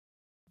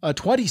A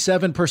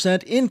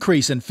 27%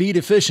 increase in feed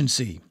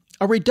efficiency,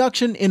 a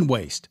reduction in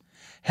waste,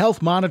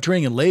 health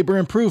monitoring and labor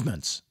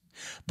improvements.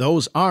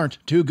 Those aren't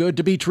too good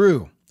to be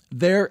true.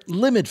 They're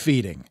limit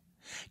feeding.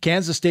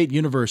 Kansas State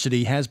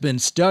University has been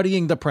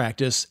studying the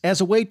practice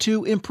as a way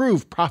to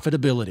improve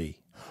profitability.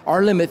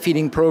 Our limit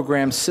feeding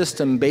program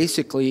system,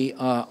 basically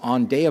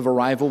on day of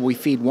arrival, we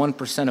feed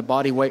 1% of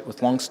body weight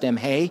with long stem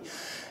hay.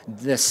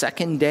 The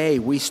second day,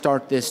 we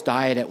start this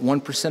diet at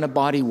 1% of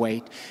body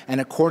weight, and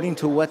according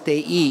to what they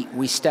eat,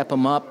 we step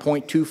them up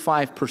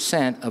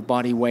 0.25% of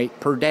body weight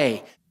per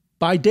day.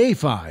 By day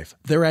 5,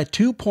 they're at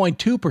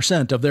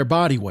 2.2% of their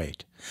body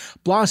weight.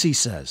 Blassie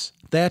says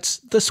that's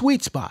the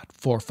sweet spot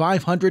for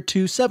 500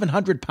 to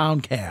 700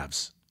 pound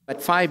calves.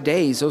 At 5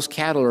 days, those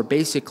cattle are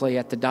basically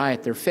at the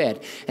diet they're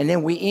fed. And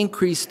then we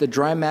increase the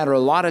dry matter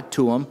allotted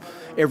to them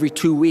every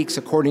 2 weeks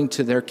according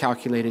to their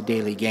calculated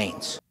daily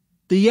gains.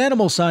 The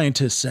animal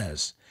scientist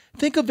says,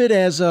 think of it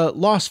as a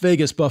Las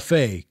Vegas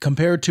buffet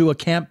compared to a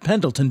Camp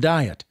Pendleton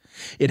diet.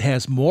 It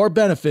has more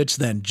benefits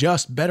than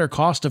just better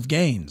cost of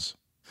gains.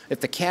 If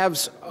the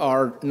calves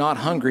are not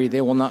hungry,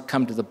 they will not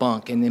come to the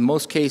bunk. And in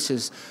most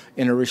cases,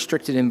 in a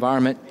restricted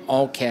environment,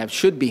 all calves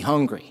should be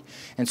hungry.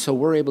 And so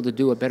we're able to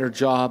do a better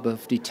job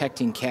of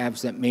detecting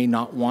calves that may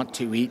not want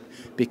to eat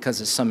because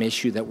of some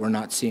issue that we're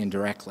not seeing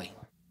directly.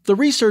 The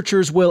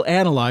researchers will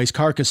analyze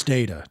carcass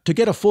data to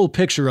get a full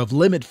picture of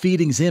limit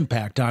feeding's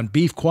impact on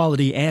beef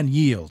quality and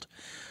yield.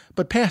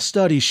 But past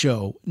studies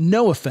show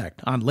no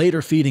effect on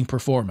later feeding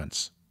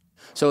performance.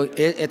 So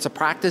it's a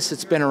practice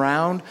that's been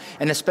around,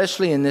 and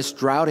especially in this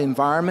drought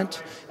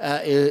environment,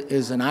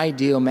 is an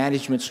ideal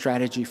management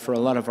strategy for a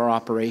lot of our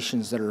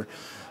operations that are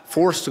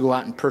forced to go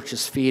out and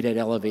purchase feed at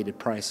elevated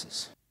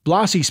prices.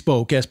 Blassie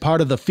spoke as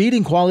part of the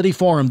Feeding Quality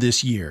Forum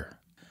this year.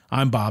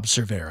 I'm Bob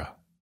Cervera.